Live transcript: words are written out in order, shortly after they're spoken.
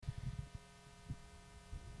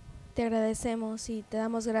Te agradecemos y te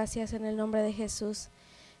damos gracias en el nombre de Jesús.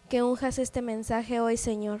 Que unjas este mensaje hoy,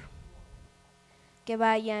 Señor. Que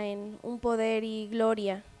vaya en un poder y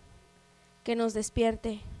gloria, que nos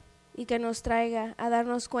despierte y que nos traiga a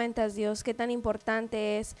darnos cuentas, Dios, qué tan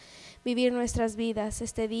importante es vivir nuestras vidas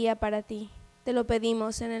este día para ti. Te lo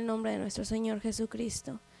pedimos en el nombre de nuestro Señor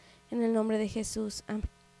Jesucristo. En el nombre de Jesús. Amén.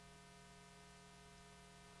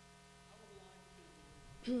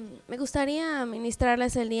 Me gustaría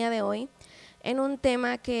ministrarles el día de hoy en un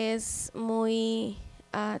tema que es muy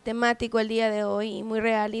temático el día de hoy y muy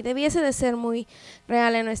real, y debiese de ser muy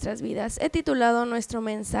real en nuestras vidas. He titulado nuestro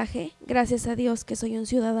mensaje, Gracias a Dios que soy un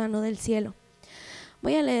ciudadano del cielo.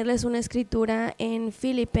 Voy a leerles una escritura en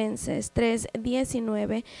Filipenses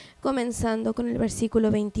 3:19, comenzando con el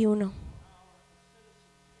versículo 21.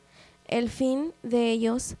 El fin de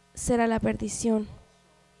ellos será la perdición.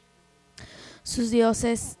 Sus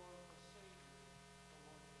dioses.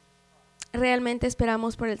 Realmente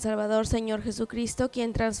esperamos por el Salvador, Señor Jesucristo,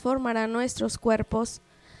 quien transformará nuestros cuerpos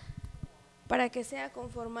para que sea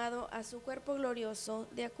conformado a su cuerpo glorioso,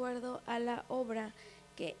 de acuerdo a la obra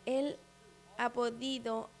que Él ha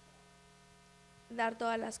podido dar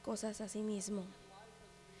todas las cosas a sí mismo.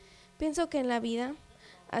 Pienso que en la vida,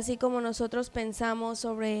 así como nosotros pensamos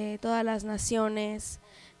sobre todas las naciones,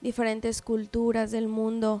 diferentes culturas del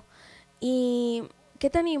mundo, y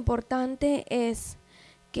qué tan importante es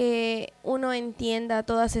que uno entienda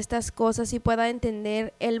todas estas cosas y pueda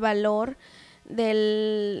entender el valor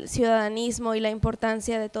del ciudadanismo y la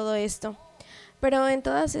importancia de todo esto. Pero en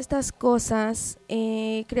todas estas cosas,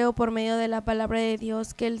 creo por medio de la palabra de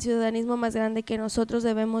Dios que el ciudadanismo más grande que nosotros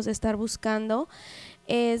debemos de estar buscando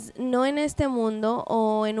es no en este mundo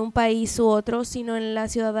o en un país u otro, sino en la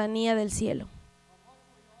ciudadanía del cielo.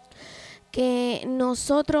 Que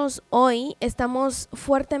nosotros hoy estamos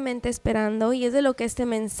fuertemente esperando, y es de lo que este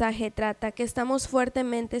mensaje trata, que estamos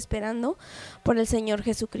fuertemente esperando por el Señor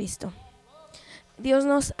Jesucristo. Dios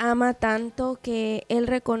nos ama tanto que Él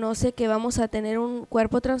reconoce que vamos a tener un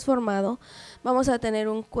cuerpo transformado, vamos a tener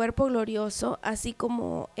un cuerpo glorioso, así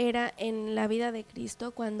como era en la vida de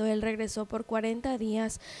Cristo cuando Él regresó por 40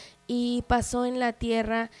 días y pasó en la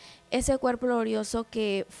tierra ese cuerpo glorioso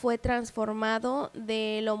que fue transformado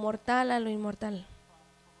de lo mortal a lo inmortal,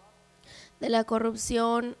 de la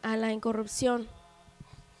corrupción a la incorrupción.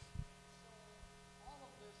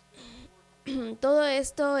 Todo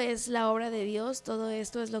esto es la obra de Dios, todo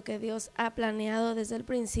esto es lo que Dios ha planeado desde el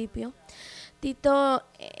principio. Tito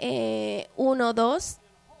 1:2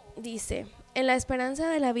 dice: en la esperanza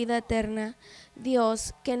de la vida eterna,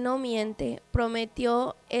 Dios, que no miente,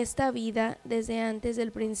 prometió esta vida desde antes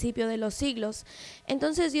del principio de los siglos.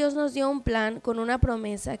 Entonces Dios nos dio un plan con una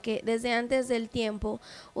promesa que desde antes del tiempo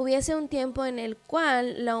hubiese un tiempo en el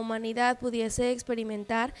cual la humanidad pudiese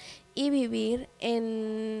experimentar y vivir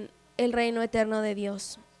en el reino eterno de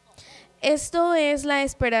Dios. Esto es la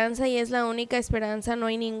esperanza y es la única esperanza, no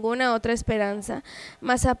hay ninguna otra esperanza,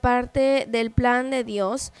 más aparte del plan de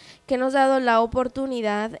Dios que nos ha dado la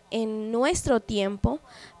oportunidad en nuestro tiempo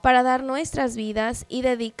para dar nuestras vidas y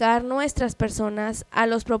dedicar nuestras personas a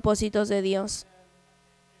los propósitos de Dios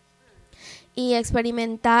y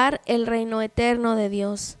experimentar el reino eterno de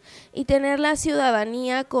Dios y tener la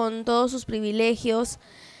ciudadanía con todos sus privilegios.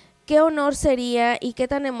 Qué honor sería y qué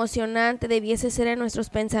tan emocionante debiese ser en nuestros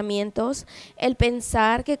pensamientos el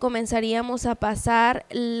pensar que comenzaríamos a pasar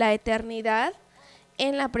la eternidad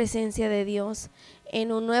en la presencia de Dios,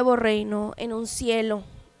 en un nuevo reino, en un cielo,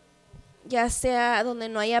 ya sea donde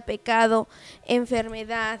no haya pecado,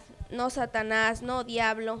 enfermedad, no Satanás, no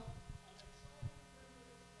diablo,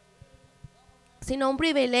 sino un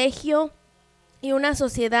privilegio y una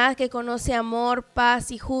sociedad que conoce amor,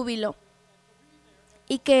 paz y júbilo.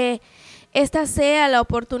 Y que esta sea la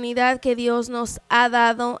oportunidad que Dios nos ha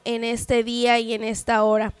dado en este día y en esta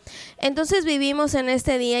hora. Entonces vivimos en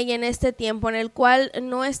este día y en este tiempo en el cual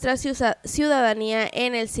nuestra ciudadanía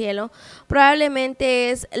en el cielo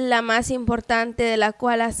probablemente es la más importante de la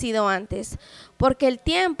cual ha sido antes. Porque el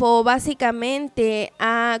tiempo básicamente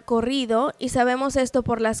ha corrido y sabemos esto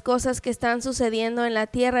por las cosas que están sucediendo en la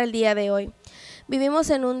tierra el día de hoy. Vivimos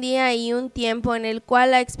en un día y un tiempo en el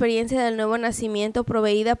cual la experiencia del nuevo nacimiento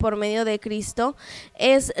proveída por medio de Cristo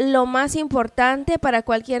es lo más importante para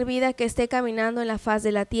cualquier vida que esté caminando en la faz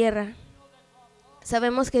de la tierra.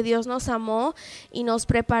 Sabemos que Dios nos amó y nos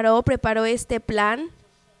preparó este plan.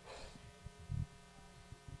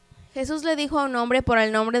 Jesús le dijo a un hombre por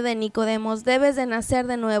el nombre de Nicodemos: debes de nacer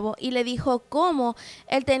de nuevo, y le dijo cómo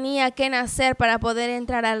él tenía que nacer para poder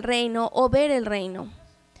entrar al reino o ver el reino.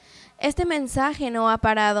 Este mensaje no ha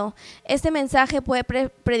parado. Este mensaje fue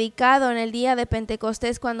predicado en el día de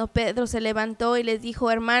Pentecostés cuando Pedro se levantó y les dijo: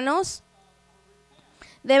 hermanos,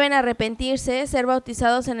 deben arrepentirse, ser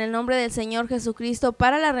bautizados en el nombre del Señor Jesucristo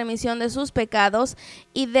para la remisión de sus pecados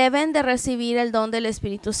y deben de recibir el don del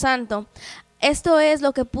Espíritu Santo. Esto es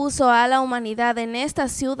lo que puso a la humanidad en esta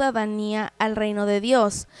ciudadanía al reino de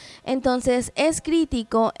Dios. Entonces es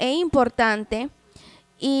crítico e importante,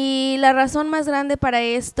 y la razón más grande para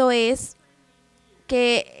esto es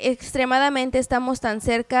que extremadamente estamos tan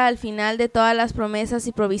cerca al final de todas las promesas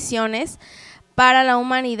y provisiones para la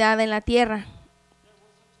humanidad en la tierra.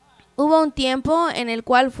 Hubo un tiempo en el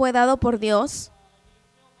cual fue dado por Dios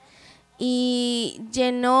y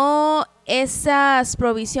llenó esas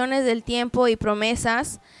provisiones del tiempo y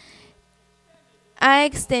promesas. Ha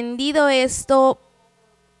extendido esto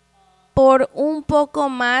por un poco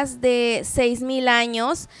más de 6,000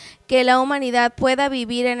 años, que la humanidad pueda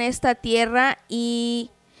vivir en esta tierra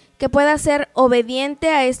y que pueda ser obediente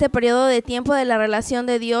a este periodo de tiempo de la relación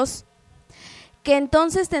de Dios, que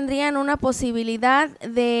entonces tendrían una posibilidad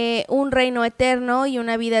de un reino eterno y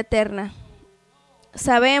una vida eterna.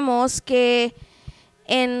 Sabemos que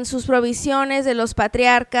en sus provisiones de los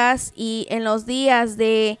patriarcas y en los días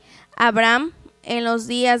de Abraham, en los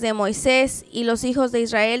días de Moisés y los hijos de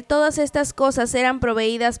Israel, todas estas cosas eran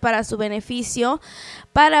proveídas para su beneficio,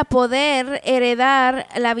 para poder heredar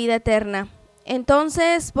la vida eterna.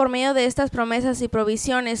 Entonces, por medio de estas promesas y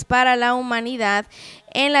provisiones para la humanidad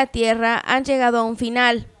en la tierra, han llegado a un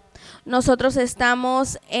final. Nosotros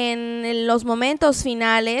estamos en los momentos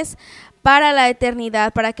finales para la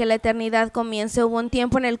eternidad, para que la eternidad comience. Hubo un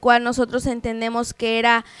tiempo en el cual nosotros entendemos que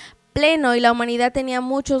era pleno y la humanidad tenía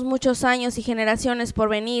muchos años y generaciones por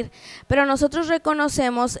venir, pero nosotros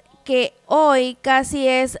reconocemos que hoy casi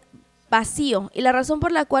es vacío, y la razón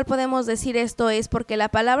por la cual podemos decir esto es porque la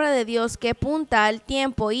palabra de Dios, que apunta al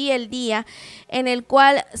tiempo y el día en el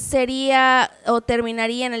cual sería o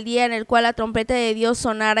terminaría en el día en el cual la trompeta de Dios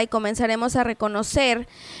sonara y comenzaremos a reconocer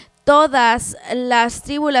todas las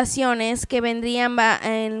tribulaciones que vendrían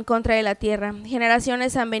en contra de la tierra.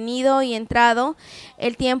 Generaciones han venido y entrado,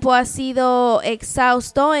 el tiempo ha sido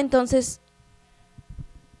exhausto, entonces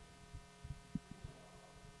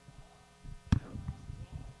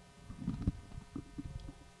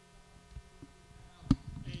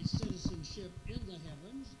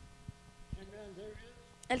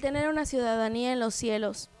el tener una ciudadanía en los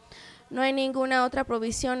cielos. No hay ninguna otra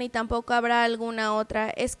provisión ni tampoco habrá alguna otra.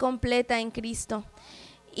 Es completa en Cristo.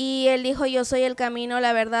 Y Él dijo: yo soy el camino,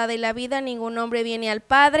 la verdad y la vida. Ningún hombre viene al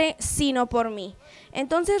Padre sino por mí.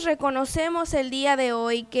 Entonces reconocemos el día de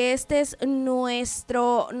hoy que este es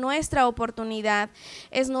nuestra oportunidad,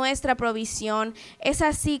 es nuestra provisión. Es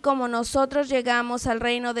así como nosotros llegamos al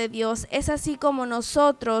reino de Dios. Es así como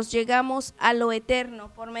nosotros llegamos a lo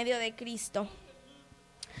eterno por medio de Cristo.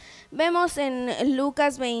 Vemos en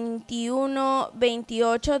Lucas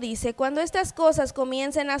 21:28, dice: cuando estas cosas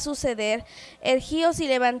comiencen a suceder, ergíos y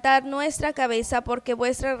levantad nuestra cabeza, porque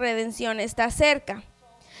vuestra redención está cerca.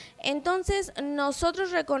 Entonces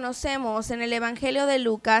nosotros reconocemos en el Evangelio de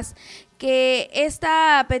Lucas que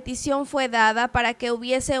esta petición fue dada para que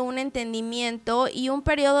hubiese un entendimiento y un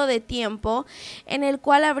periodo de tiempo en el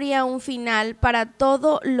cual habría un final para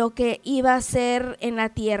todo lo que iba a ser en la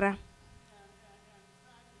tierra.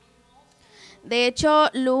 De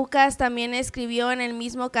hecho, Lucas también escribió en el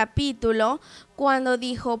mismo capítulo cuando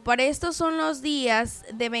dijo: para estos son los días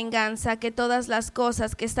de venganza, que todas las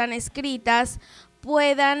cosas que están escritas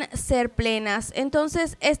puedan ser plenas.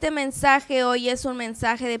 Entonces este mensaje hoy es un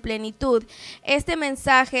mensaje de plenitud, este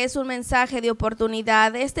mensaje es un mensaje de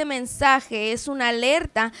oportunidad, este mensaje es una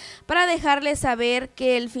alerta para dejarles saber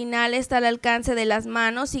que el final está al alcance de las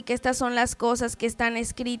manos y que estas son las cosas que están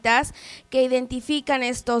escritas, que identifican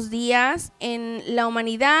estos días en la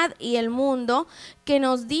humanidad y el mundo, que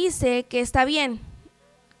nos dice que está bien,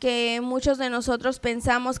 que muchos de nosotros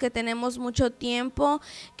pensamos que tenemos mucho tiempo,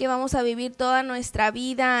 que vamos a vivir toda nuestra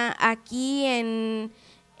vida aquí en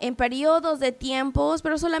periodos de tiempos,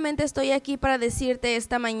 pero solamente estoy aquí para decirte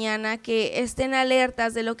esta mañana que estén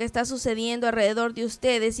alertas de lo que está sucediendo alrededor de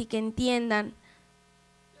ustedes y que entiendan.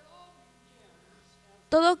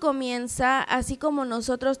 Todo comienza así como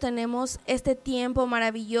nosotros tenemos este tiempo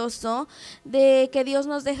maravilloso de que Dios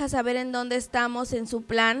nos deja saber en dónde estamos en su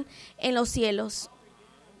plan en los cielos.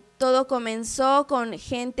 Todo comenzó con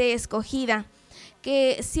gente escogida,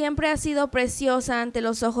 que siempre ha sido preciosa ante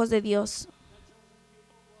los ojos de Dios.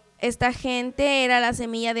 Esta gente era la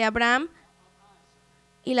semilla de Abraham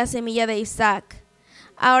y la semilla de Isaac.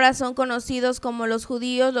 ahora son conocidos como los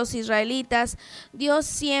judíos, los israelitas. Dios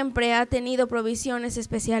siempre ha tenido provisiones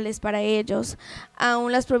especiales para ellos,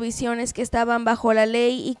 aun las provisiones que estaban bajo la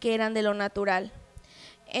ley y que eran de lo natural,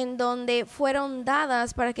 en donde fueron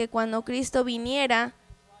dadas para que cuando Cristo viniera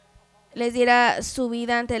les diera su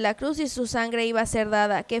vida ante la cruz y su sangre iba a ser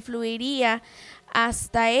dada, que fluiría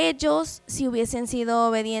hasta ellos si hubiesen sido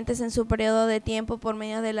obedientes en su periodo de tiempo por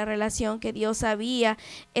medio de la relación que Dios había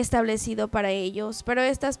establecido para ellos. Pero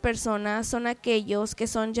estas personas son aquellos que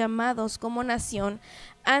son llamados como nación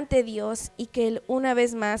ante Dios y que Él una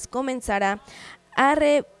vez más comenzará a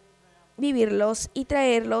revivirlos y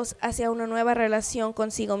traerlos hacia una nueva relación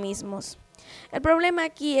consigo mismos. El problema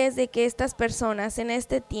aquí es de que estas personas en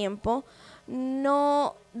este tiempo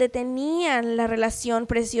no detenían la relación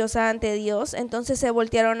preciosa ante Dios, entonces se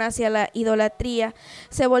voltearon hacia la idolatría,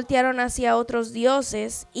 se voltearon hacia otros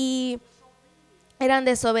dioses y eran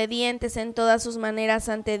desobedientes en todas sus maneras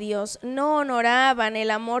ante Dios. No honoraban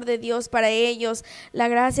el amor de Dios para ellos, la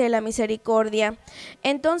gracia y la misericordia.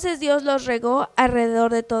 Entonces Dios los regó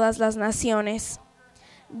alrededor de todas las naciones.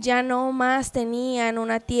 Ya no más tenían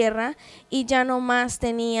una tierra y ya no más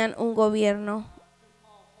tenían un gobierno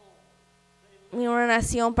ni una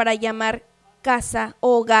nación para llamar casa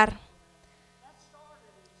o hogar.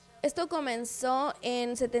 Esto comenzó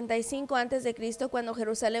en 75 a.C., cuando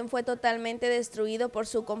Jerusalén fue totalmente destruido por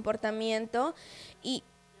su comportamiento y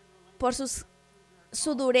por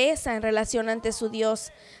su dureza en relación ante su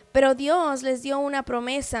Dios. Pero Dios les dio una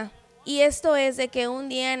promesa, y esto es de que un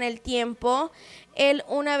día en el tiempo Él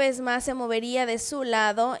una vez más se movería de su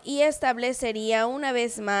lado y establecería una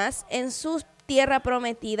vez más en su tierra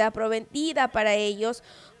prometida para ellos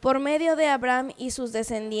por medio de Abraham y sus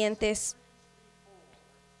descendientes.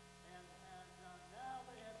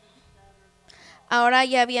 Ahora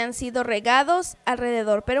ya habían sido regados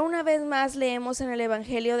alrededor, pero una vez más leemos en el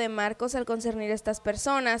Evangelio de Marcos al concernir a estas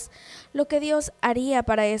personas, lo que Dios haría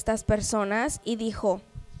para estas personas, y dijo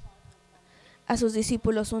a sus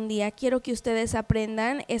discípulos un día: quiero que ustedes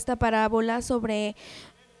aprendan esta parábola sobre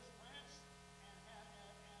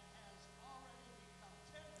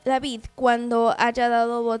la vid. Cuando haya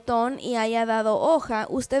dado botón y haya dado hoja,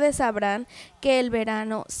 ustedes sabrán que el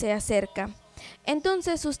verano se acerca.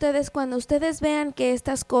 Entonces cuando ustedes vean que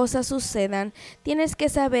estas cosas sucedan, tienes que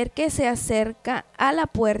saber que se acerca a la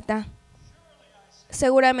puerta.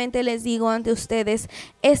 Seguramente les digo ante ustedes,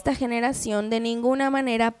 esta generación de ninguna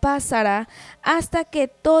manera pasará hasta que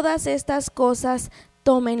todas estas cosas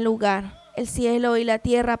tomen lugar. El cielo y la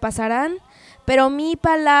tierra pasarán, pero mi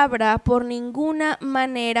palabra por ninguna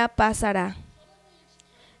manera pasará.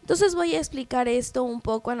 Entonces voy a explicar esto un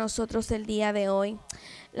poco a nosotros el día de hoy.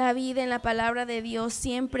 La vida en la palabra de Dios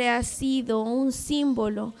siempre ha sido un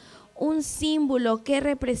símbolo que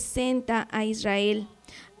representa a Israel.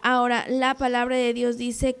 Ahora, la palabra de Dios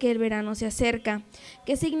dice que el verano se acerca,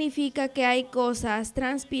 que significa que hay cosas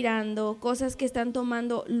transpirando, cosas que están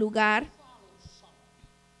tomando lugar.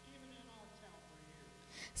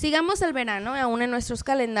 Sigamos el verano, aún en nuestros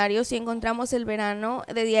calendarios, si encontramos el verano,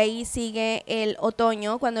 desde ahí sigue el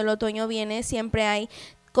otoño. Cuando el otoño viene siempre hay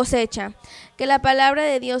cosecha. Que la palabra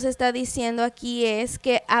de Dios está diciendo aquí es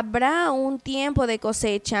que habrá un tiempo de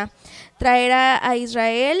cosecha. Traerá a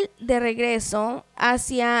Israel de regreso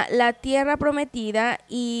hacia la tierra prometida,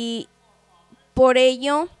 y por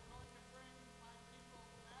ello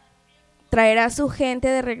traerá a su gente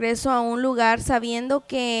de regreso a un lugar sabiendo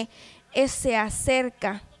que se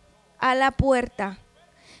acerca a la puerta,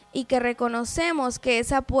 y que reconocemos que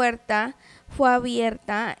esa puerta fue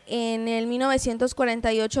abierta en el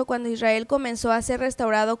 1948, cuando Israel comenzó a ser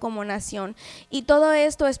restaurado como nación. Y todo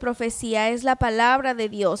esto es profecía, es la palabra de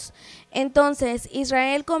Dios. Entonces,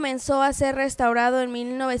 Israel comenzó a ser restaurado en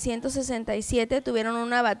 1967. Tuvieron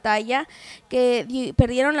una batalla que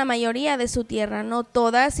perdieron la mayoría de su tierra, no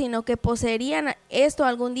todas, sino que poseerían esto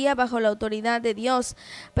algún día bajo la autoridad de Dios.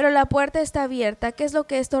 Pero la puerta está abierta. ¿Qué es lo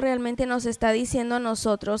que esto realmente nos está diciendo a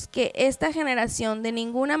nosotros? Que esta generación de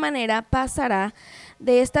ninguna manera pasará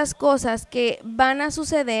de estas cosas que van a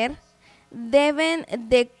suceder, deben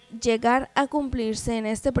de llegar a cumplirse en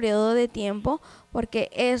este periodo de tiempo, porque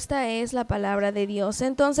esta es la palabra de Dios.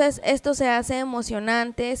 Entonces esto se hace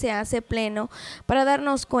emocionante, se hace pleno, para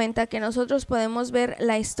darnos cuenta que nosotros podemos ver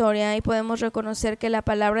la historia y podemos reconocer que la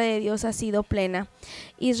palabra de Dios ha sido plena.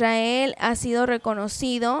 Israel ha sido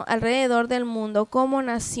reconocido alrededor del mundo como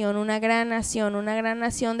nación, una gran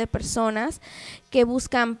nación de personas que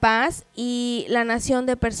buscan paz, y la nación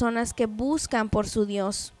de personas que buscan por su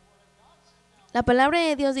Dios. La palabra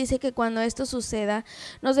de Dios dice que cuando esto suceda,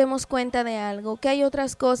 nos demos cuenta de algo, que hay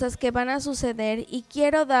otras cosas que van a suceder, y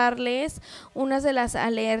quiero darles unas de las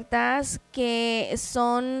alertas que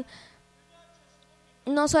son,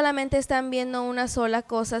 no solamente están viendo una sola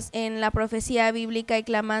cosa en la profecía bíblica y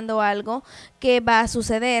clamando algo que va a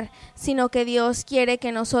suceder, sino que Dios quiere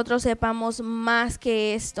que nosotros sepamos más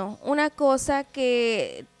que esto. Una cosa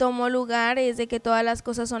que tomó lugar es de que todas las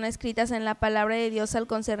cosas son escritas en la palabra de Dios al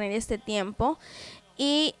concernir este tiempo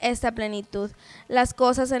y esta plenitud. Las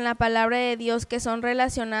cosas en la palabra de Dios que son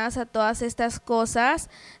relacionadas a todas estas cosas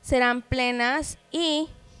serán plenas y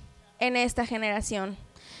en esta generación.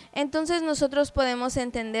 Entonces nosotros podemos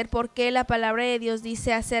entender por qué la palabra de Dios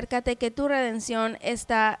dice: acércate que tu redención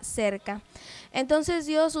está cerca. Entonces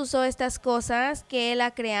Dios usó estas cosas que Él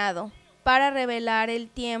ha creado para revelar el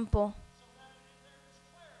tiempo,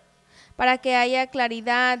 para que haya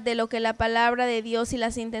claridad de lo que la palabra de Dios y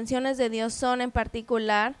las intenciones de Dios son, en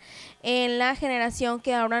particular en la generación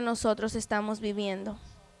que ahora nosotros estamos viviendo.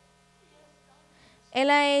 Él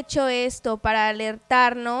ha hecho esto para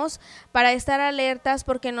alertarnos, para estar alertas,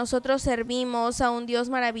 porque nosotros servimos a un Dios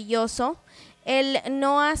maravilloso. Él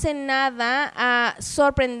no hace nada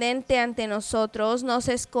sorprendente ante nosotros, no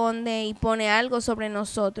se esconde y pone algo sobre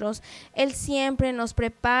nosotros. Él siempre nos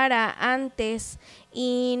prepara antes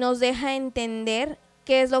y nos deja entender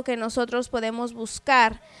qué es lo que nosotros podemos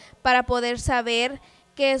buscar para poder saber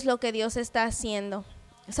qué es lo que Dios está haciendo.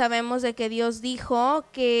 Sabemos de que Dios dijo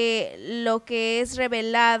que lo que es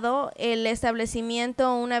revelado, el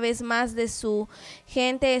establecimiento una vez más de su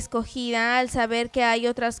gente escogida, al saber que hay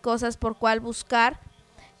otras cosas por cual buscar,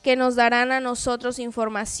 que nos darán a nosotros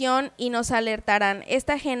información y nos alertarán.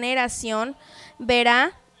 Esta generación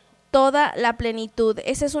verá toda la plenitud.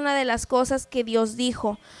 Esa es una de las cosas que Dios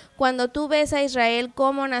dijo. Cuando tú ves a Israel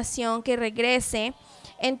como nación que regrese,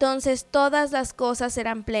 entonces todas las cosas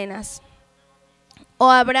serán plenas. O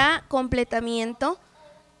habrá completamiento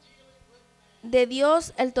de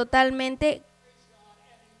Dios el totalmente,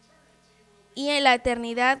 y en la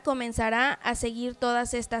eternidad comenzará a seguir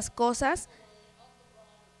todas estas cosas.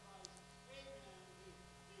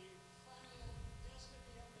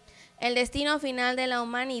 El destino final de la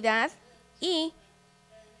humanidad y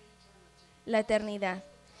la eternidad.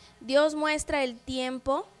 Dios muestra el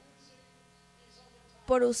tiempo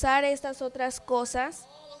por usar estas otras cosas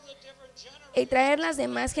y traer las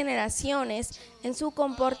demás generaciones en su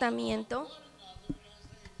comportamiento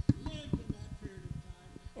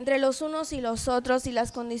entre los unos y los otros, y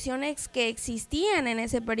las condiciones que existían en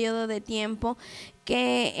ese periodo de tiempo,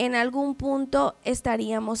 que en algún punto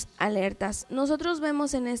estaríamos alertas. Nosotros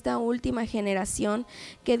vemos en esta última generación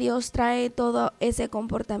que Dios trae todo ese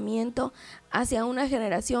comportamiento hacia una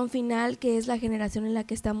generación final, que es la generación en la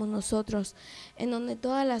que estamos nosotros, en donde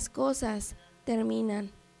todas las cosas terminan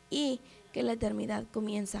y que la eternidad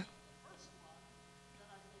comienza.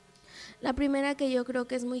 La primera, que yo creo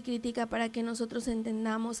que es muy crítica para que nosotros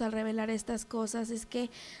entendamos al revelar estas cosas, es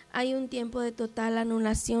que hay un tiempo de total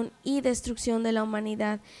anulación y destrucción de la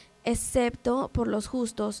humanidad, excepto por los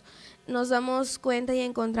justos. Nos damos cuenta y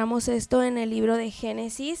encontramos esto en el libro de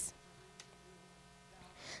Génesis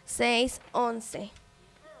 6:11.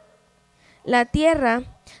 La tierra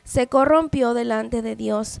se corrompió delante de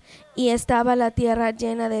Dios, y estaba la tierra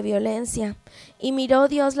llena de violencia. Y miró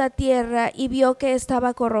Dios la tierra, y vio que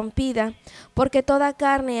estaba corrompida, porque toda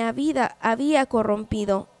carne había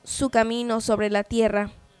corrompido su camino sobre la tierra.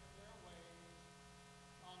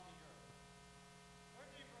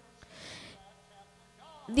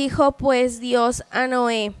 Dijo pues Dios a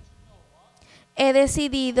Noé: he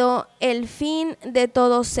decidido el fin de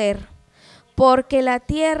todo ser, porque la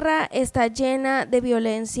tierra está llena de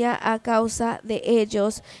violencia a causa de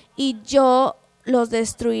ellos, y yo los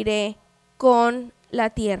destruiré con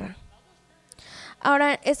la tierra.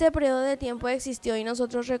 Ahora, este periodo de tiempo existió, y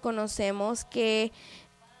nosotros reconocemos que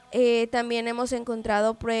también hemos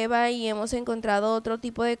encontrado prueba y hemos encontrado otro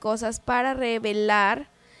tipo de cosas para revelar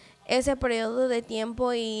ese periodo de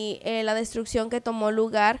tiempo y la destrucción que tomó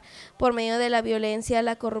lugar por medio de la violencia,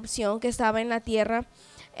 la corrupción que estaba en la tierra.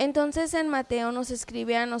 Entonces en Mateo nos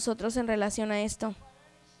escribe a nosotros en relación a esto: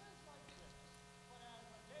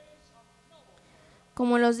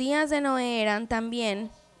 como los días de Noé eran, también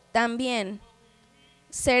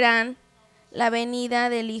serán la venida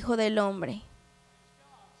del Hijo del Hombre.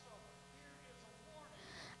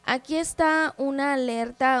 Aquí está una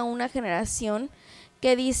alerta a una generación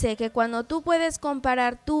que dice que cuando tú puedes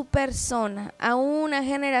comparar tu persona a una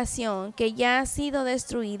generación que ya ha sido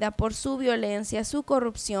destruida por su violencia, su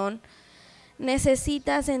corrupción,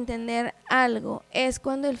 necesitas entender algo. Es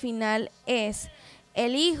cuando el final es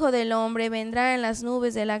el Hijo del Hombre vendrá en las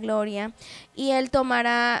nubes de la gloria, y Él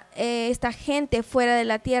tomará esta gente fuera de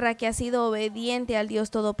la tierra que ha sido obediente al Dios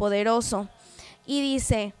Todopoderoso. Y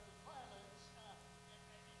dice,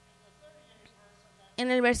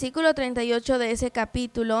 en el versículo 38 de ese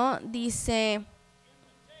capítulo, dice: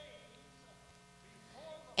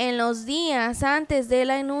 en los días antes de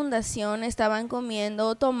la inundación estaban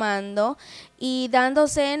comiendo, tomando y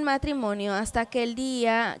dándose en matrimonio hasta aquel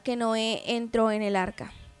día que Noé entró en el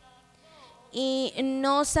arca. Y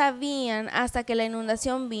no sabían hasta que la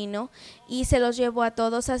inundación vino y se los llevó a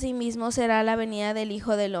todos. Asimismo será la venida del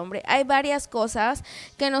Hijo del Hombre. Hay varias cosas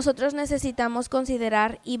que nosotros necesitamos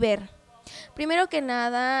considerar y ver. Primero que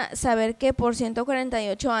nada, saber que por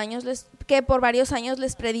 148 años, que por varios años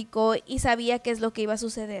les predicó y sabía qué es lo que iba a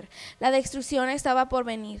suceder. La destrucción estaba por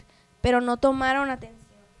venir, pero no tomaron atención.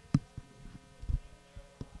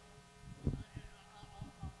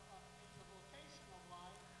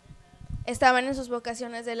 Estaban en sus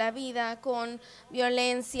vocaciones de la vida, con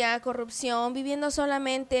violencia, corrupción, viviendo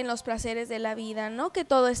solamente en los placeres de la vida. No que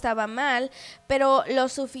todo estaba mal, pero lo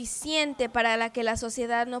suficiente para que la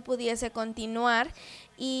sociedad no pudiese continuar.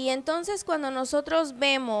 Y entonces cuando nosotros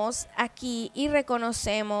vemos aquí y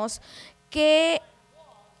reconocemos qué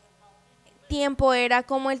tiempo era,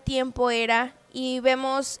 cómo el tiempo era, y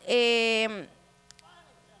vemos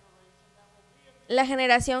la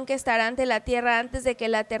generación que estará ante la tierra antes de que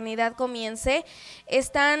la eternidad comience,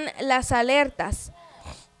 están las alertas.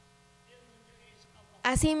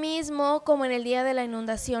 Asimismo, como en el día de la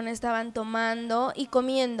inundación, estaban tomando y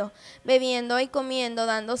comiendo, bebiendo y comiendo,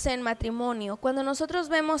 dándose en matrimonio. Cuando nosotros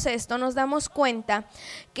vemos esto, nos damos cuenta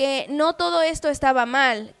que no todo esto estaba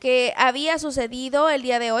mal, que había sucedido el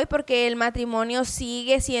día de hoy, porque el matrimonio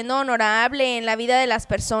sigue siendo honorable en la vida de las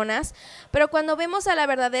personas. Pero cuando vemos a la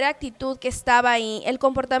verdadera actitud que estaba ahí, el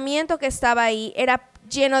comportamiento que estaba ahí, era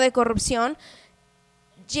lleno de corrupción,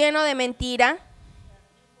 lleno de mentira.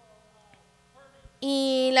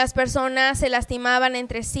 Y las personas se lastimaban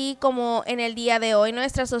entre sí como en el día de hoy.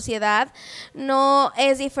 Nuestra sociedad no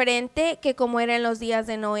es diferente que como era en los días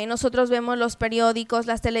de Noé. Nosotros vemos los periódicos,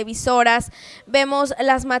 las televisoras, vemos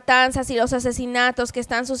las matanzas y los asesinatos que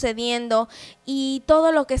están sucediendo y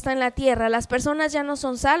todo lo que está en la tierra. Las personas ya no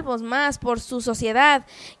son salvos más por su sociedad,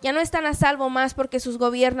 ya no están a salvo más porque sus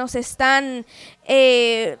gobiernos están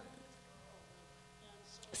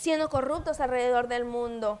siendo corruptos alrededor del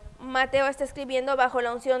mundo. Mateo está escribiendo bajo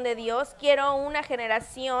la unción de Dios: quiero una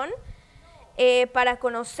generación para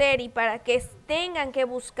conocer y para que tengan que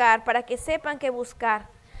buscar, para que sepan que buscar.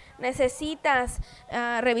 Necesitas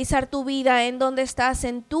revisar tu vida, en dónde estás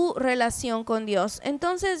en tu relación con Dios.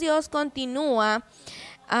 Entonces Dios continúa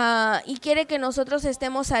y quiere que nosotros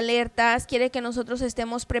estemos alertas, quiere que nosotros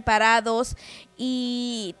estemos preparados,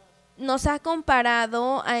 y nos ha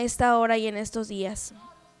comparado a esta hora y en estos días.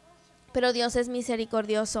 Pero Dios es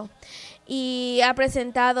misericordioso y ha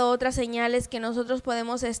presentado otras señales que nosotros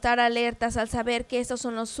podemos estar alertas al saber que estos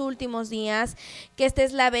son los últimos días, que esta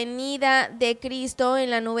es la venida de Cristo en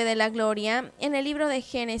la nube de la gloria. En el libro de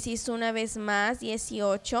Génesis, una vez más,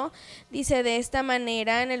 18, dice de esta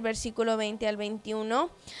manera en el versículo 20 al 21: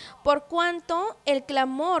 por cuanto el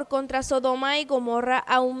clamor contra Sodoma y Gomorra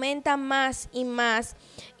aumenta más,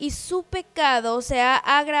 y su pecado se ha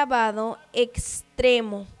agravado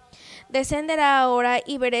extremo. Descenderá ahora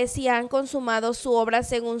y veré si han consumado su obra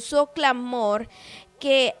según su clamor,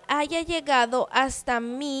 que haya llegado hasta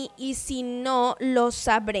mí, y si no, lo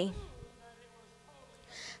sabré.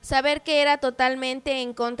 Saber que era totalmente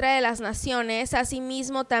en contra de las naciones.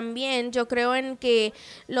 Asimismo también yo creo en que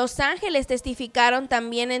los ángeles testificaron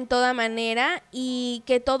también en toda manera, y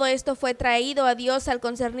que todo esto fue traído a Dios al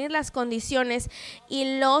concernir las condiciones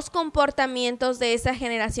y los comportamientos de esa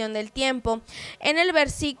generación del tiempo. En el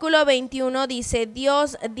versículo 21 dice: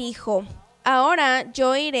 Dios dijo: ahora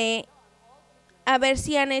yo iré a ver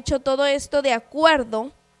si han hecho todo esto de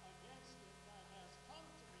acuerdo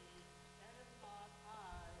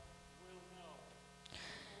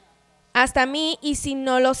hasta mí, y si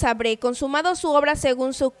no, lo sabré. Consumado su obra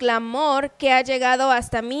según su clamor, que ha llegado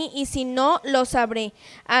hasta mí, y si no, lo sabré.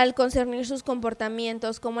 Al concernir sus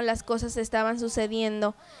comportamientos, cómo las cosas estaban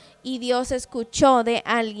sucediendo. Y Dios escuchó de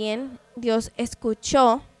alguien, Dios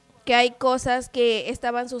escuchó que hay cosas que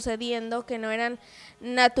estaban sucediendo que no eran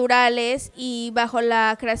naturales y bajo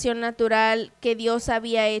la creación natural que Dios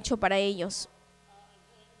había hecho para ellos.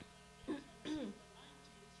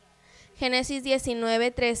 Génesis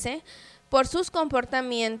 19:13, por sus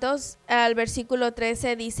comportamientos, al versículo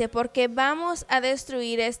 13 dice: porque vamos a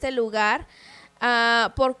destruir este lugar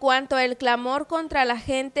por cuanto el clamor contra la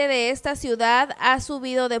gente de esta ciudad ha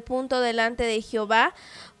subido de punto delante de Jehová,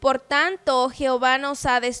 por tanto Jehová nos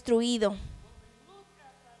ha destruido.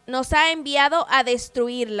 Nos ha enviado a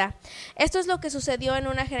destruirla. Esto es lo que sucedió en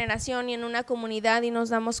una generación y en una comunidad, y nos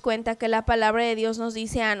damos cuenta que la palabra de Dios nos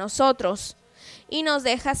dice a nosotros y nos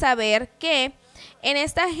deja saber que en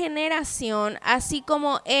esta generación, así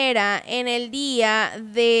como era en el día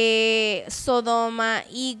de Sodoma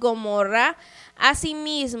y Gomorra,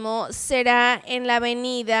 asimismo será en la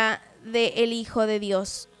venida del Hijo de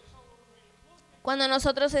Dios. Cuando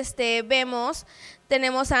nosotros vemos,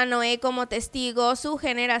 tenemos a Noé como testigo, su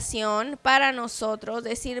generación, para nosotros,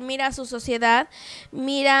 decir, mira su sociedad,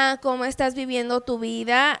 mira cómo estás viviendo tu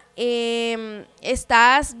vida,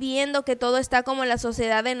 estás viendo que todo está como en la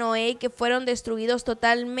sociedad de Noé y que fueron destruidos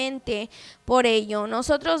totalmente por ello.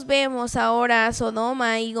 Nosotros vemos ahora a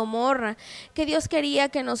Sodoma y Gomorra, que Dios quería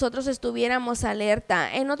que nosotros estuviéramos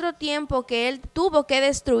alerta. En otro tiempo que Él tuvo que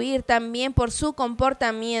destruir también por su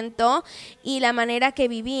comportamiento y la manera que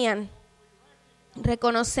vivían.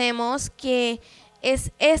 Reconocemos que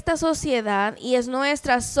es esta sociedad y es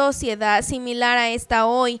nuestra sociedad similar a esta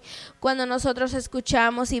hoy, cuando nosotros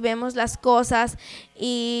escuchamos y vemos las cosas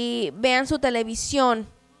y vean su televisión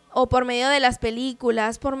o por medio de las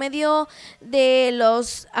películas, por medio de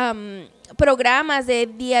los programas de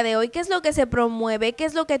día de hoy. ¿Qué es lo que se promueve? ¿Qué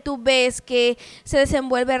es lo que tú ves que se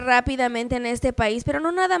desenvuelve rápidamente en este país? Pero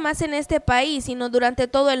no nada más en este país, sino durante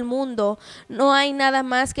todo el mundo. No hay nada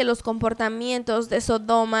más que los comportamientos de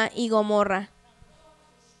Sodoma y Gomorra.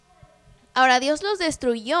 Ahora, Dios los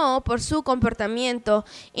destruyó por su comportamiento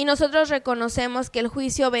y nosotros reconocemos que el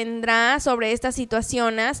juicio vendrá sobre estas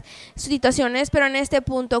situaciones, pero en este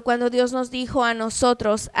punto, cuando Dios nos dijo a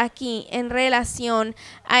nosotros aquí en relación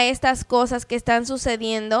a estas cosas que están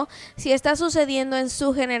sucediendo, si está sucediendo en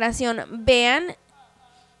su generación, vean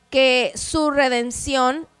que su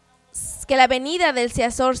redención, que la venida del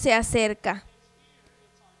Señor se acerca.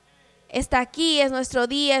 Está aquí, es nuestro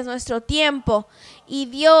día, es nuestro tiempo, y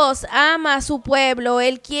Dios ama a su pueblo.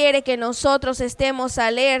 Él quiere que nosotros estemos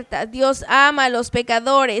alertas. Dios ama a los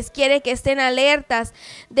pecadores, quiere que estén alertas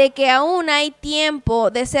de que aún hay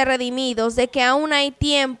tiempo de ser redimidos, de que aún hay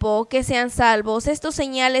tiempo que sean salvos. Estos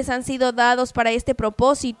señales han sido dados para este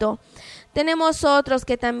propósito. Tenemos otros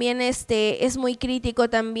que también es muy crítico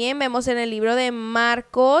también. Vemos en el libro de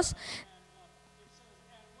Marcos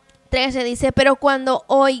 13 dice, pero cuando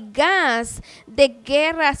oigáis de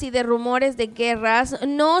guerras y de rumores de guerras,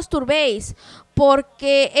 no os turbéis,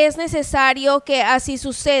 porque es necesario que así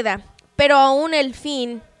suceda, pero aún el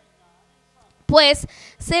fin, pues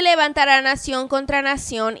se levantará nación contra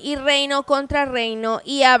nación y reino contra reino,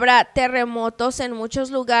 y habrá terremotos en muchos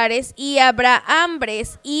lugares, y habrá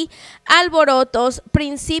hambres y alborotos.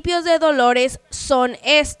 Principios de dolores son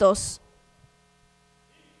estos.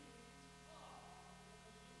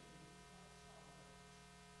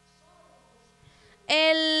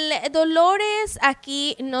 El Dolores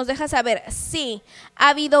aquí nos deja saber, sí, ha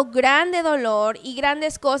habido grande dolor y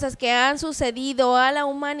grandes cosas que han sucedido a la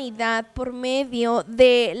humanidad por medio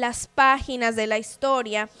de las páginas de la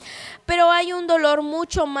historia, pero hay un dolor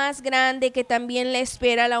mucho más grande que también le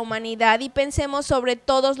espera a la humanidad, y pensemos sobre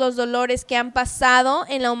todos los dolores que han pasado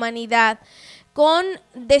en la humanidad. Con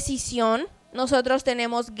decisión, nosotros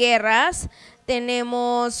tenemos guerras,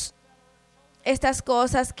 tenemos estas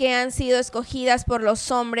cosas que han sido escogidas por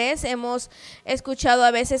los hombres. Hemos escuchado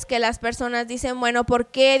a veces que las personas dicen, bueno,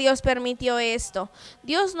 ¿por qué Dios permitió esto?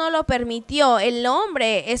 Dios no lo permitió, el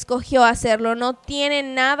hombre escogió hacerlo, no tiene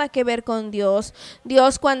nada que ver con Dios.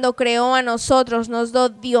 Dios, cuando creó a nosotros, nos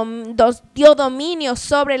dio dominio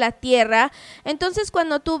sobre la tierra. Entonces,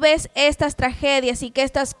 cuando tú ves estas tragedias y que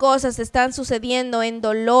estas cosas están sucediendo en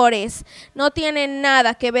dolores, no tiene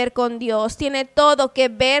nada que ver con Dios, tiene todo que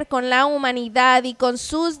ver con la humanidad y con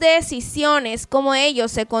sus decisiones, cómo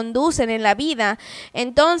ellos se conducen en la vida.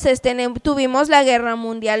 Entonces tuvimos la guerra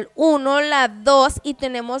mundial 1, la 2, y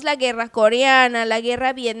tenemos la guerra coreana, la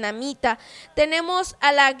guerra vietnamita, tenemos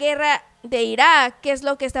a la guerra de Irak, qué es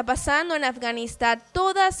lo que está pasando en Afganistán.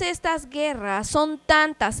 Todas estas guerras son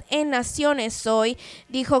tantas en naciones hoy.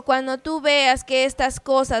 Dijo, cuando tú veas que estas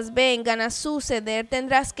cosas vengan a suceder,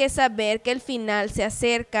 tendrás que saber que el final se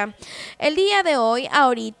acerca. El día de hoy,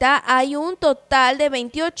 ahorita, hay un total de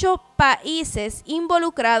 28 países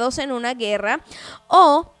involucrados en una guerra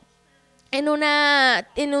o en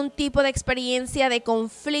un tipo de experiencia de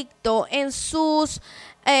conflicto en sus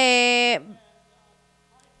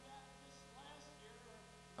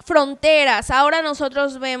fronteras. Ahora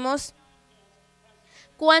nosotros vemos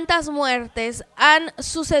cuántas muertes han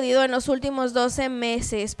sucedido en los últimos 12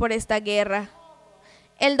 meses por esta guerra.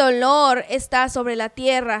 El dolor está sobre la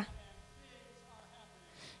tierra.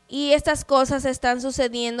 Y estas cosas están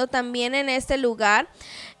sucediendo también en este lugar,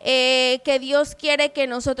 que Dios quiere que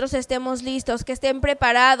nosotros estemos listos, que estén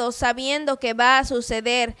preparados, sabiendo que va a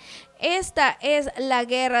suceder. Esta es la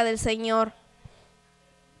guerra del Señor.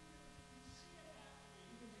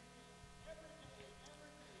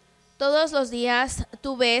 Todos los días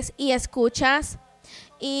tú ves y escuchas,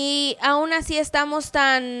 y aún así estamos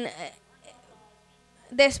tan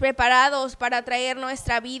despreparados para traer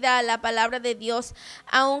nuestra vida a la palabra de Dios.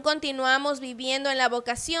 Aún continuamos viviendo en la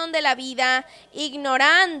vocación de la vida,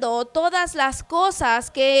 ignorando todas las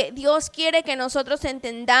cosas que Dios quiere que nosotros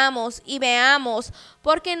entendamos y veamos,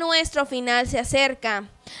 porque nuestro final se acerca.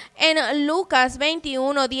 En Lucas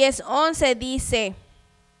 21, 10, 11 dice: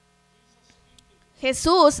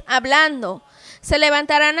 Jesús hablando: se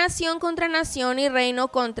levantará nación contra nación y reino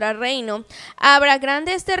contra reino. Habrá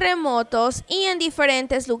grandes terremotos y en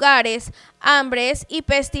diferentes lugares, hambres y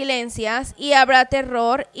pestilencias, y habrá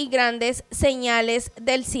terror y grandes señales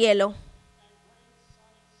del cielo.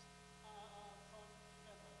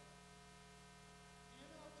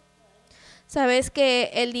 Sabes que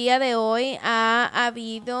el día de hoy ha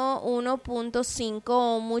habido 1.5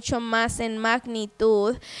 o mucho más en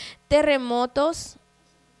magnitud terremotos.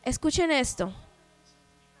 Escuchen esto: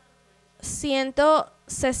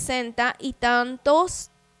 160 y tantos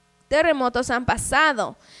terremotos han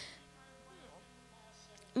pasado,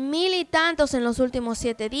 1000 y tantos en los últimos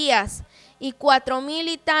 7 días y 4000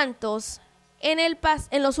 y tantos en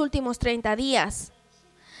los últimos 30 días.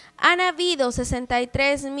 Han habido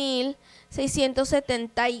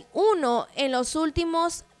 63,671 en los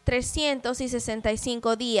últimos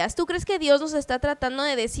 365 días. ¿Tú crees que Dios nos está tratando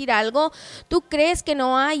de decir algo? ¿Tú crees que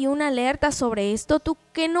no hay una alerta sobre esto? ¿Tú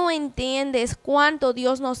que no entiendes cuánto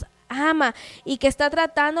Dios nos ama y que está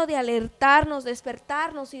tratando de alertarnos,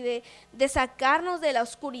 despertarnos y de sacarnos de la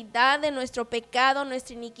oscuridad de nuestro pecado,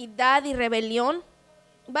 nuestra iniquidad y rebelión?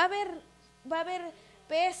 Va a haber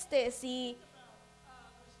pestes, y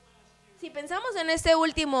si pensamos en este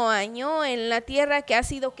último año, en la tierra que ha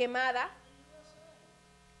sido quemada,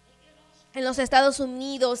 en los Estados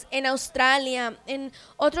Unidos, en Australia, en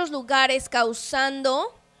otros lugares,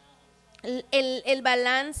 causando el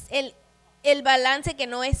balance que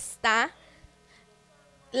no está,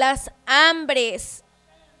 las hambres,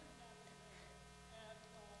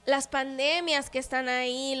 las pandemias que están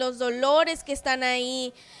ahí, los dolores que están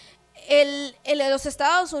ahí. Los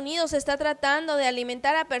Estados Unidos está tratando de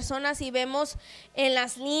alimentar a personas, y vemos en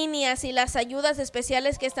las líneas y las ayudas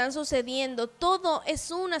especiales que están sucediendo. Todo es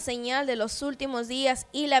una señal de los últimos días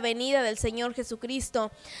y la venida del Señor Jesucristo.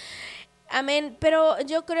 Amén. Pero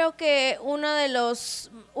yo creo que una de las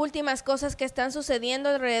últimas cosas que están sucediendo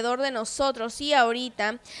alrededor de nosotros y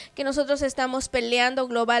ahorita que nosotros estamos peleando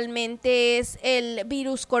globalmente es el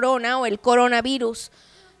virus corona o el coronavirus.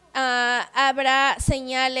 Habrá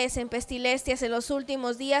señales en pestilencias en los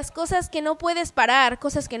últimos días, cosas que no puedes parar,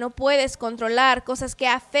 cosas que no puedes controlar, cosas que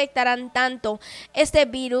afectarán tanto. Este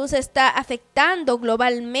virus está afectando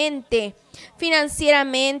globalmente,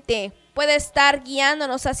 financieramente, puede estar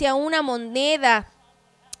guiándonos hacia una moneda,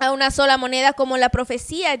 a una sola moneda, como la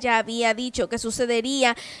profecía ya había dicho que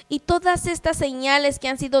sucedería. Y todas estas señales que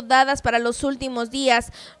han sido dadas para los últimos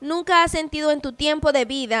días, ¿nunca has sentido en tu tiempo de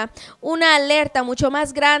vida una alerta mucho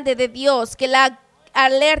más grande de Dios que la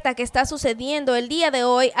alerta que está sucediendo el día de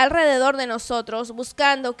hoy alrededor de nosotros,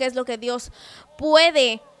 buscando qué es lo que Dios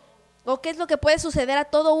puede, o qué es lo que puede suceder a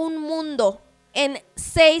todo un mundo en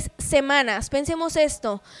 6 semanas? Pensemos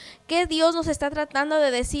esto, que Dios nos está tratando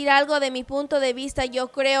de decir algo. De mi punto de vista, yo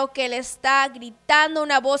creo que Él está gritando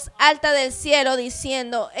una voz alta del cielo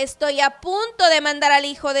diciendo: estoy a punto de mandar al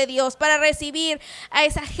Hijo de Dios para recibir a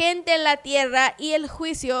esa gente en la tierra, y el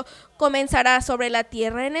juicio comenzará sobre la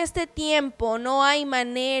tierra. En este tiempo no hay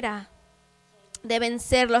manera de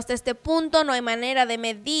vencerlo. Hasta este punto no hay manera de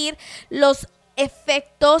medir los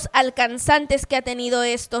efectos alcanzantes que ha tenido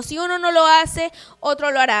esto. Si uno no lo hace,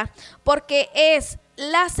 otro lo hará, porque es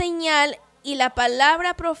la señal y la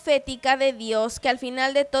palabra profética de Dios que al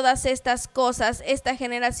final de todas estas cosas, esta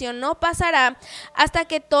generación no pasará hasta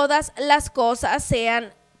que todas las cosas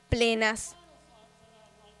sean plenas.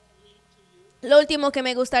 Lo último que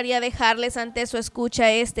me gustaría dejarles ante su escucha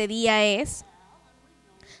este día es: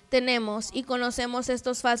 tenemos y conocemos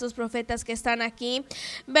estos falsos profetas que están aquí.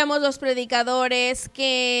 Vemos los predicadores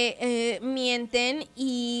que mienten,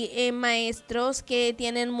 y maestros que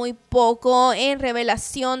tienen muy poco en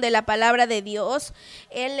revelación de la palabra de Dios.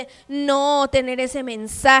 El no tener ese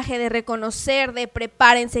mensaje de reconocer, de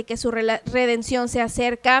prepárense que su redención se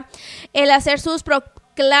acerca. El hacer sus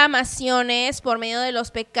clamaciones por medio de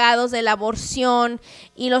los pecados de la aborción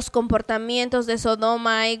y los comportamientos de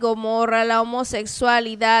Sodoma y Gomorra, la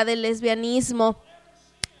homosexualidad, el lesbianismo,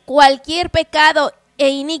 cualquier pecado e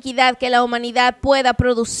iniquidad que la humanidad pueda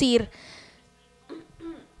producir.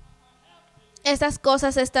 Estas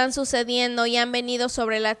cosas están sucediendo y han venido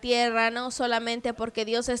sobre la tierra, no solamente porque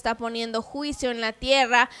Dios está poniendo juicio en la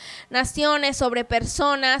tierra, naciones sobre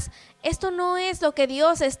personas. Esto no es lo que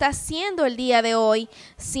Dios está haciendo el día de hoy,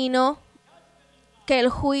 sino que el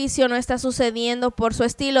juicio no está sucediendo por su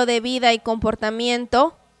estilo de vida y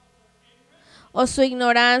comportamiento, o su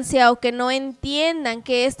ignorancia, o que no entiendan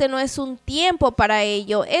que este no es un tiempo para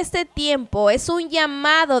ello. Este tiempo es un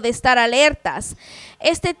llamado de estar alertas.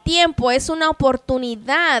 Este tiempo es una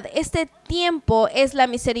oportunidad. Este tiempo es la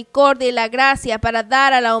misericordia y la gracia para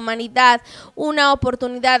dar a la humanidad una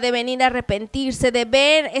oportunidad de venir a arrepentirse, de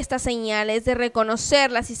ver estas señales, de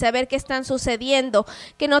reconocerlas y saber qué están sucediendo.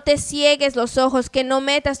 Que no te ciegues los ojos, que no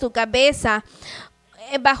metas tu cabeza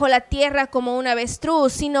bajo la tierra como un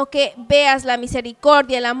avestruz, sino que veas la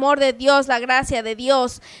misericordia, el amor de Dios, la gracia de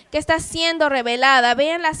Dios que está siendo revelada.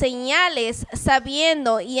 Vean las señales,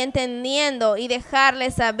 sabiendo y entendiendo, y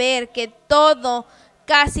dejarles saber que todo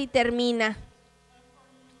casi termina.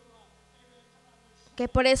 Que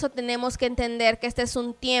por eso tenemos que entender que este es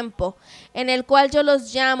un tiempo en el cual yo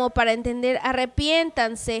los llamo para entender,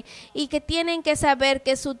 arrepiéntanse, y que tienen que saber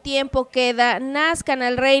que su tiempo queda, nazcan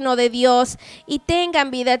al reino de Dios y tengan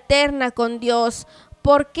vida eterna con Dios.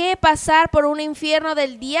 ¿Por qué pasar por un infierno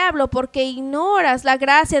del diablo? Porque ignoras la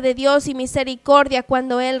gracia de Dios y misericordia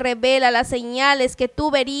cuando Él revela las señales que tú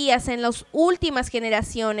verías en las últimas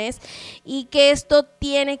generaciones, y que esto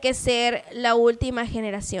tiene que ser la última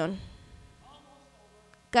generación.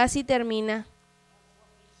 Casi termina.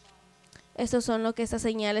 Estos son lo que estas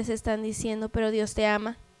señales están diciendo, pero Dios te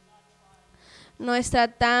ama. No está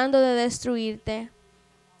tratando de destruirte,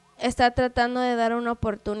 está tratando de dar una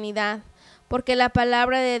oportunidad, porque la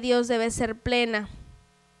palabra de Dios debe ser plena.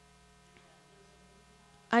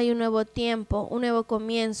 Hay un nuevo tiempo, un nuevo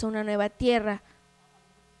comienzo, una nueva tierra,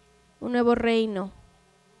 un nuevo reino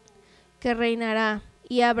que reinará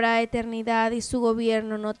y habrá eternidad, y su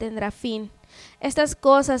gobierno no tendrá fin. Estas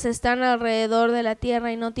cosas están alrededor de la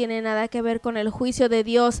tierra y no tienen nada que ver con el juicio de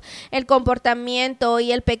Dios, el comportamiento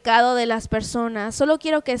y el pecado de las personas. Solo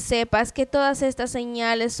quiero que sepas que todas estas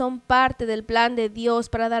señales son parte del plan de Dios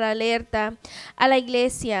para dar alerta a la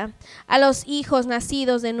iglesia, a los hijos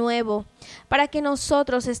nacidos de nuevo, para que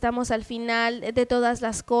nosotros estamos al final de todas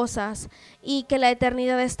las cosas y que la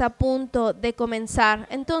eternidad está a punto de comenzar.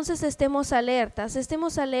 Entonces estemos alertas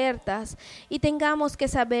y tengamos que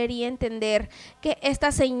saber y entender que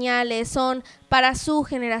estas señales son para su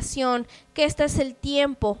generación, que este es el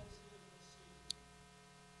tiempo.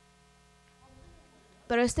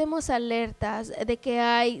 Pero estemos alertas de que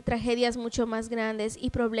hay tragedias mucho más grandes y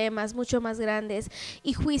problemas mucho más grandes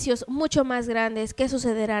y juicios mucho más grandes que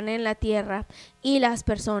sucederán en la tierra y las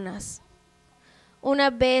personas. Una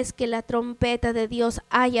vez que la trompeta de Dios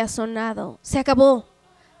haya sonado, se acabó,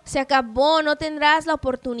 no tendrás la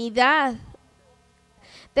oportunidad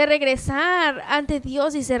de regresar ante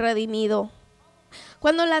Dios y ser redimido.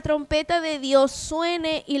 Cuando la trompeta de Dios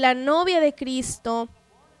suene y la novia de Cristo,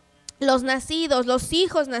 los nacidos, los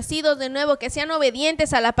hijos nacidos de nuevo, que sean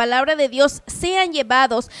obedientes a la palabra de Dios, sean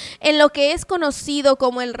llevados en lo que es conocido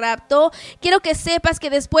como el rapto. Quiero que sepas que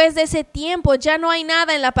después de ese tiempo ya no hay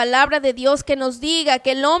nada en la palabra de Dios que nos diga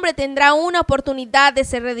que el hombre tendrá una oportunidad de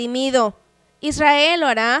ser redimido. Israel lo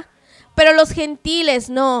hará, pero los gentiles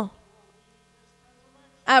no.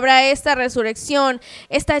 Habrá esta resurrección,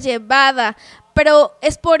 esta llevada, pero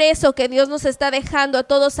es por eso que Dios nos está dejando a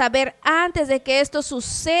todos saber antes de que esto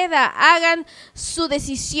suceda. Hagan su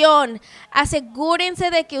decisión,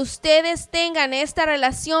 asegúrense de que ustedes tengan esta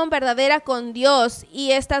relación verdadera con Dios,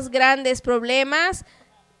 y estos grandes problemas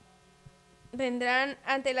vendrán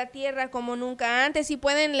ante la tierra como nunca antes, y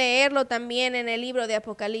pueden leerlo también en el libro de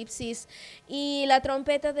Apocalipsis. Y la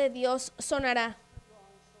trompeta de Dios sonará.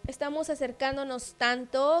 Estamos acercándonos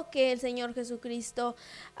tanto que el Señor Jesucristo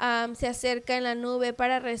se acerca en la nube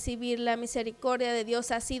para recibir la misericordia de Dios.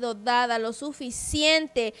 Ha sido dada lo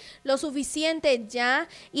suficiente ya,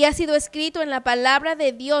 y ha sido escrito en la palabra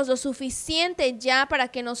de Dios lo suficiente ya para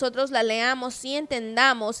que nosotros la leamos y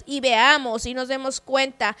entendamos y veamos y nos demos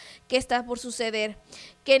cuenta que está por suceder,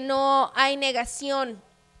 que no hay negación,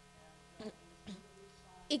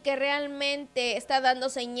 y que realmente está dando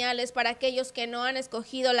señales para aquellos que no han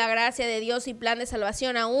escogido la gracia de Dios y plan de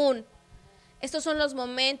salvación aún. Estos son los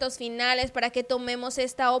momentos finales para que tomemos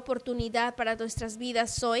esta oportunidad para nuestras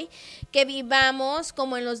vidas hoy, que vivamos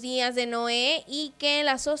como en los días de Noé y que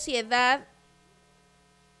la sociedad,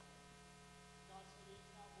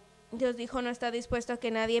 Dios dijo, no está dispuesto a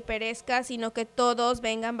que nadie perezca, sino que todos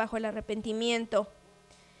vengan bajo el arrepentimiento.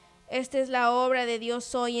 Esta es la obra de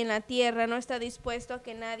Dios hoy en la tierra, no está dispuesto a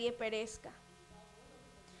que nadie perezca.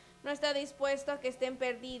 No está dispuesto a que estén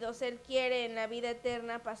perdidos. Él quiere en la vida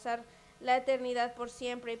eterna pasar la eternidad por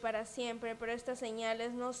siempre y para siempre, pero estas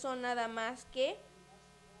señales no son nada más que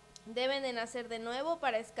deben de nacer de nuevo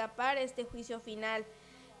para escapar este juicio final,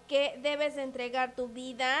 que debes de entregar tu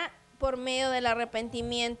vida por medio del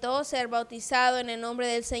arrepentimiento, ser bautizado en el nombre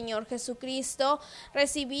del Señor Jesucristo,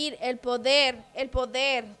 recibir el poder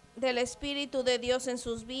del Espíritu de Dios en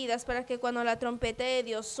sus vidas, para que cuando la trompeta de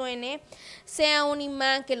Dios suene, sea un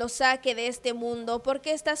imán que los saque de este mundo,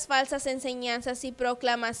 porque estas falsas enseñanzas y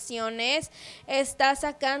proclamaciones están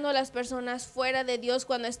sacando a las personas fuera de Dios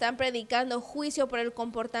cuando están predicando juicio por el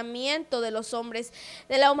comportamiento de los hombres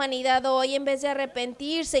de la humanidad hoy, en vez de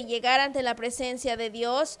arrepentirse y llegar ante la presencia de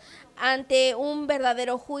Dios, ante un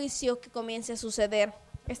verdadero juicio que comience a suceder.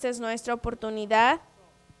 Esta es nuestra oportunidad.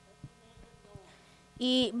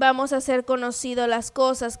 Y vamos a hacer conocido las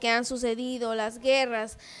cosas que han sucedido, las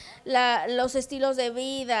guerras, los estilos de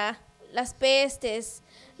vida, las pestes,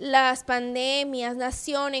 las pandemias,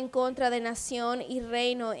 nación en contra de nación y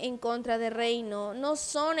reino en contra de reino. No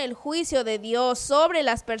son el juicio de Dios sobre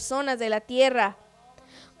las personas de la tierra.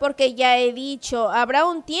 Porque ya he dicho, habrá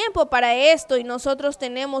un tiempo para esto y nosotros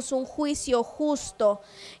tenemos un juicio justo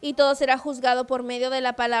y todo será juzgado por medio de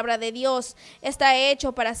la palabra de Dios. Está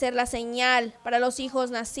hecho para ser la señal para los hijos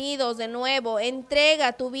nacidos de nuevo.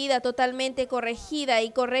 Entrega tu vida totalmente corregida y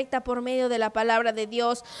correcta por medio de la palabra de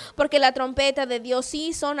Dios, porque la trompeta de Dios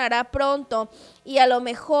sí sonará pronto y a lo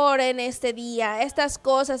mejor en este día. Estas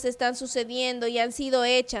cosas están sucediendo y han sido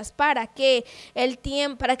hechas para que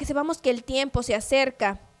sepamos que el tiempo se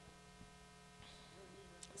acerca.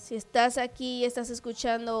 Si estás aquí y estás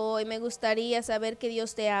escuchando hoy, me gustaría saber que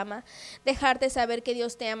Dios te ama, dejarte saber que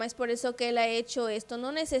Dios te ama. Es por eso que Él ha hecho esto.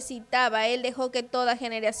 No necesitaba, Él dejó que toda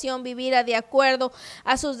generación viviera de acuerdo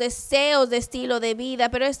a sus deseos de estilo de vida,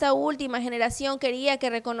 pero esta última generación quería que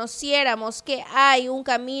reconociéramos que hay un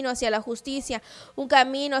camino hacia la justicia, un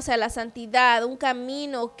camino hacia la santidad, un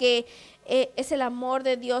camino que es el amor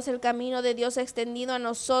de Dios, el camino de Dios extendido a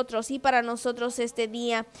nosotros y para nosotros este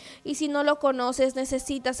día. Y si no lo conoces,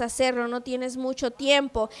 necesitas hacerlo, no tienes mucho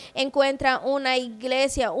tiempo. Encuentra una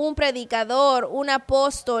iglesia, un predicador, un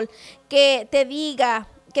apóstol que te diga,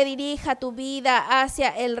 que dirija tu vida hacia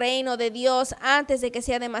el reino de Dios antes de que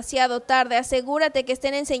sea demasiado tarde. Asegúrate que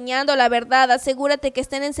estén enseñando la verdad, asegúrate que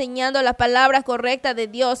estén enseñando la palabra correcta de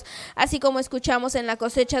Dios, así como escuchamos en la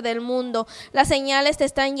cosecha del mundo. Las señales te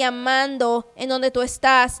están llamando en donde tú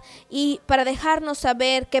estás y para dejarnos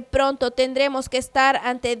saber que pronto tendremos que estar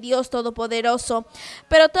ante Dios Todopoderoso.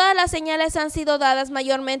 Pero todas las señales han sido dadas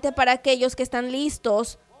mayormente para aquellos que están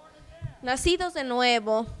listos, nacidos de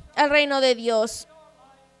nuevo al reino de Dios.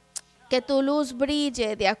 Que tu luz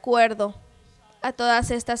brille de acuerdo a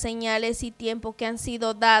todas estas señales y tiempo que han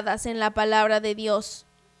sido dadas en la palabra de Dios.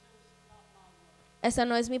 Esta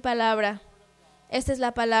no es mi palabra, esta es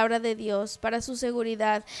la palabra de Dios para su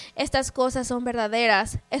seguridad. Estas cosas son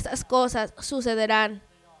verdaderas, estas cosas sucederán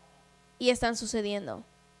y están sucediendo.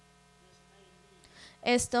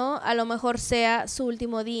 Esto a lo mejor sea su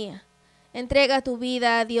último día. Entrega tu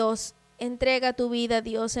vida a Dios, entrega tu vida a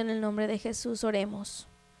Dios en el nombre de Jesús. Oremos.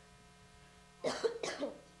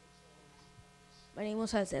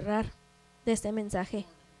 Venimos al cerrar de este mensaje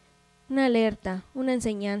una alerta, una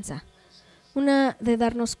enseñanza, una de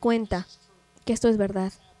darnos cuenta que esto es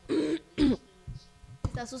verdad.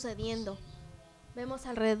 Está sucediendo. Vemos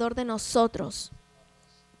alrededor de nosotros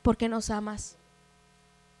porque nos amas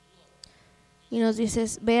y nos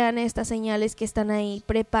dices, vean estas señales que están ahí,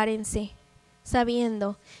 prepárense,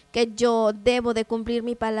 sabiendo que yo debo de cumplir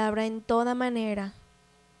mi palabra en toda manera.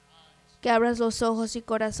 Que abras los ojos y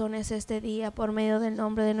corazones este día por medio del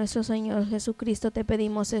nombre de nuestro Señor Jesucristo. Te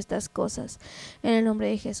pedimos estas cosas. En el nombre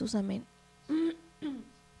de Jesús, amén.